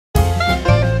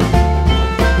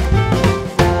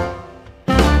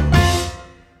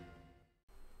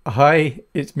Hi,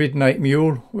 it's Midnight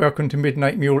Mule. Welcome to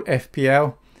Midnight Mule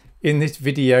FPL. In this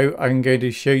video, I'm going to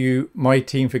show you my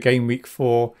team for Game Week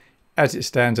 4 as it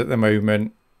stands at the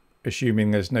moment,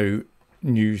 assuming there's no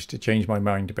news to change my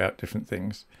mind about different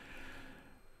things.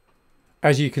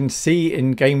 As you can see,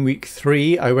 in Game Week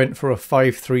 3, I went for a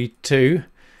 5-3-2,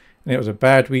 and it was a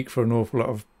bad week for an awful lot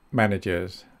of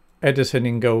managers. Ederson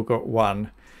in goal got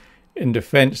 1. In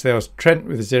defence, there was Trent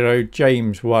with 0,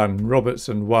 James 1,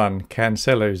 Robertson 1,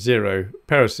 Cancelo 0,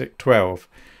 Perisic 12.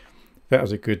 That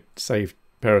was a good save,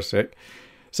 Perisic.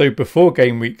 So before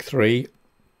Game Week 3,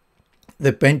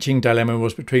 the benching dilemma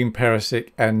was between Perisic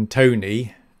and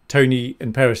Tony. Tony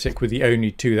and Perisic were the only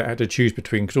two that I had to choose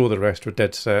between because all the rest were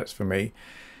dead certs for me.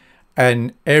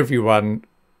 And everyone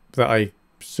that I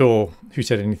saw who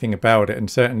said anything about it, and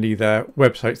certainly the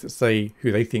websites that say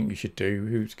who they think you should do,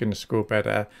 who's going to score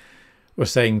better, were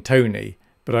saying Tony,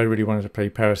 but I really wanted to play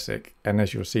Perisic, and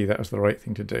as you'll see, that was the right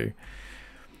thing to do.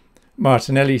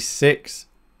 Martinelli 6,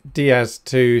 Diaz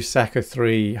 2, Saka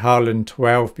 3, Haaland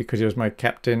 12 because he was my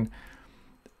captain,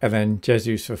 and then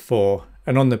Jesus for 4.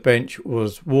 And on the bench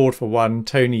was Ward for 1,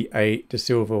 Tony 8, De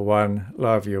Silva 1,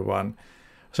 Lavia 1.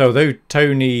 So although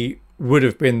Tony would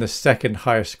have been the second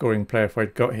highest scoring player if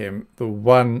I'd got him, the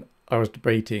one I was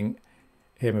debating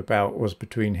him about was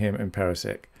between him and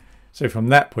Perisic. So from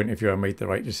that point of view, I made the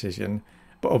right decision.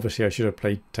 But obviously I should have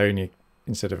played Tony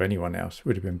instead of anyone else.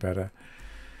 Would have been better.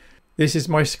 This is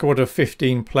my squad of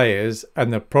 15 players,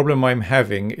 and the problem I'm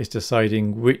having is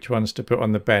deciding which ones to put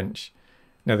on the bench.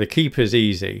 Now the keeper's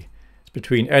easy. It's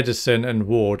between Ederson and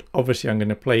Ward. Obviously I'm going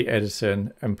to play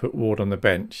Ederson and put Ward on the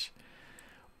bench.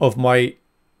 Of my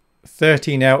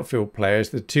 13 outfield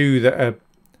players, the two that are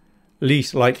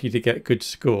least likely to get good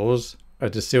scores are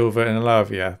De Silva and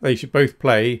Lavia. They should both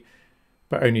play,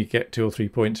 but only get 2 or 3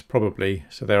 points probably,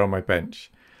 so they're on my bench.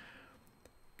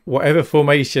 Whatever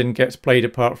formation gets played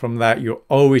apart from that, you're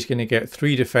always going to get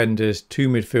 3 defenders, 2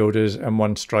 midfielders and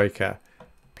 1 striker,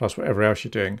 plus whatever else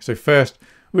you're doing. So first,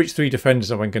 which 3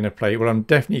 defenders am I going to play? Well, I'm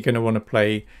definitely going to want to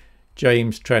play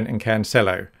James, Trent and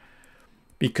Cancelo,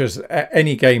 because at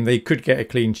any game they could get a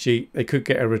clean sheet, they could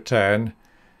get a return.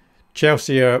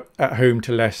 Chelsea are at home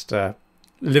to Leicester,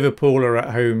 Liverpool are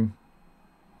at home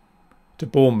to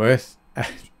Bournemouth,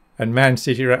 and Man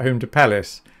City are at home to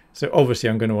Palace. So obviously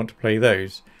I'm going to want to play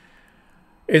those.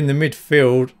 In the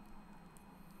midfield,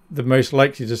 the most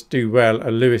likely to do well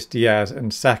are Luis Diaz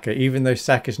and Saka. Even though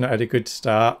Saka's not had a good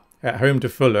start, at home to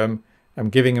Fulham, I'm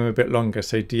giving him a bit longer.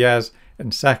 So Diaz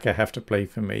and Saka have to play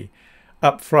for me.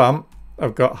 Up front,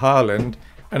 I've got Haaland.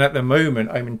 And at the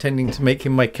moment, I'm intending to make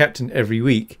him my captain every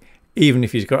week, even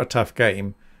if he's got a tough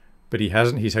game. But he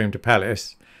hasn't. He's home to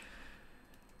Palace.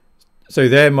 So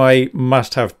they're my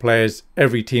must-have players.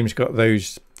 Every team's got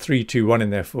those 3-2-1 in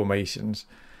their formations.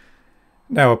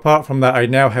 Now, apart from that, I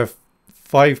now have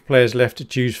 5 players left to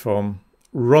choose from.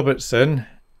 Robertson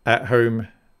at home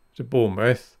to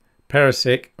Bournemouth.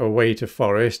 Perisic away to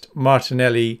Forest.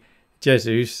 Martinelli,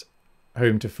 Jesus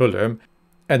home to Fulham.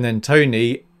 And then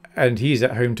Tony, and he's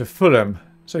at home to Fulham.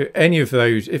 So any of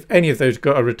those, if any of those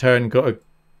got a return, got a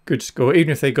good score,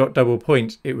 even if they got double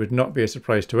points, it would not be a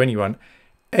surprise to anyone.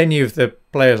 Any of the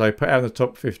players I put out in the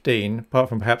top 15, apart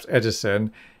from perhaps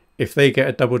Ederson, if they get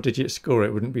a double-digit score,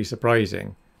 it wouldn't be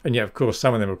surprising. And yet, of course,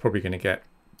 some of them are probably going to get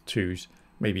 2s,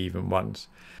 maybe even 1s.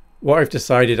 What I've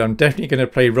decided, I'm definitely going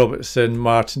to play Robertson,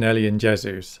 Martinelli and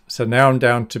Jesus. So now I'm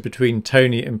down to between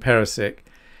Tony and Perisic.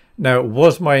 Now, it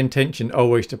was my intention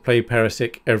always to play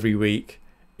Perisic every week.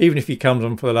 Even if he comes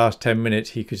on for the last 10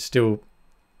 minutes, he could still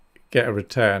get a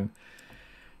return.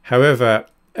 However,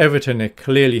 Everton are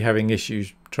clearly having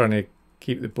issues trying to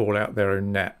keep the ball out their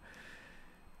own net.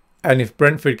 And if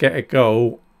Brentford get a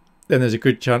goal, then there's a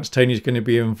good chance Tony's going to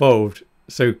be involved.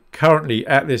 So currently,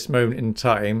 at this moment in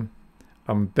time,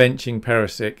 I'm benching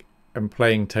Perisic and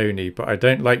playing Tony, but I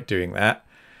don't like doing that.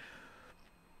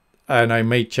 And I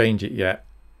may change it yet.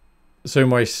 So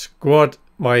my squad,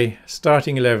 my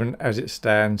starting 11 as it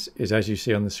stands is as you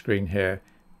see on the screen here.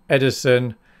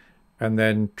 Ederson, and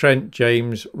then Trent,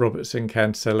 James, Robertson,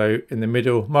 Cancelo. In the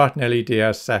middle, Martinelli,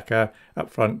 Diaz, Saka. Up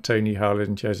front, Tony,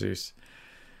 Haaland, Jesus.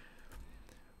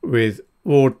 With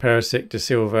Ward, Perisic, De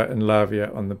Silva and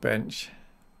Lavia on the bench.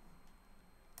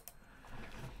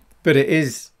 But it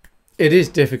is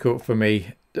difficult for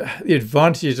me. The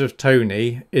advantages of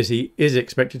Tony is he is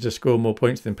expected to score more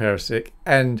points than Perisic,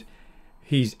 and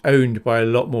he's owned by a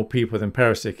lot more people than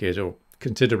Perisic is, or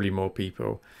considerably more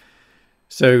people.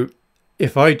 So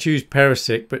if I choose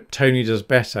Perisic but Tony does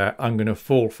better, I'm going to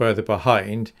fall further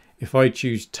behind. If I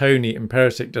choose Tony and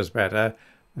Perisic does better,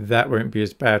 that won't be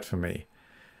as bad for me.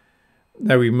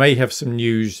 Now, we may have some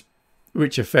news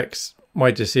which affects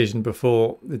my decision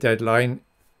before the deadline,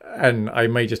 and I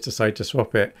may just decide to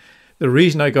swap it. The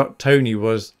reason I got Tony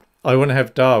was I want to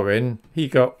have Darwin. He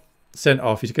got sent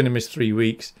off. He's going to miss 3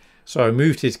 weeks. So I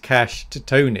moved his cash to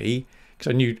Tony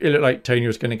because I knew it looked like Tony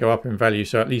was going to go up in value.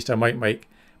 So at least I might make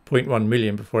 0.1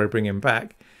 million before I bring him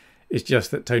back. It's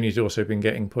just that Tony's also been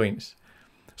getting points.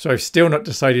 So I've still not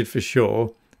decided for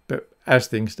sure. But as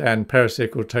things stand,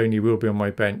 Perisic or Tony will be on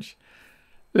my bench.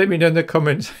 Let me know in the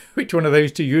comments which one of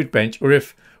those two you'd bench, or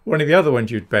if one of the other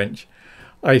ones you'd bench.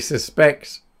 I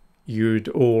suspect you'd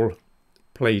all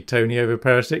play Tony over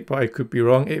Perisic, but I could be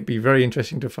wrong. It'd be very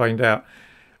interesting to find out.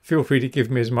 Feel free to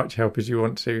give me as much help as you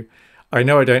want to. I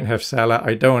know I don't have Salah.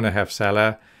 I don't want to have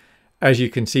Salah. As you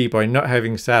can see, by not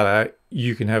having Salah,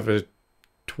 you can have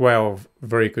 12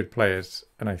 very good players.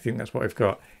 And I think that's what I've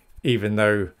got, even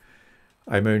though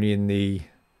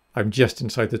I'm just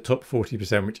inside the top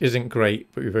 40%, which isn't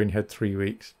great, but we've only had 3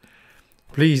 weeks.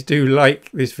 Please do like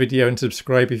this video and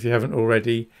subscribe if you haven't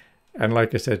already. And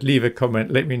like I said, leave a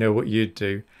comment. Let me know what you'd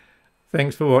do.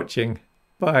 Thanks for watching.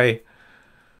 Bye.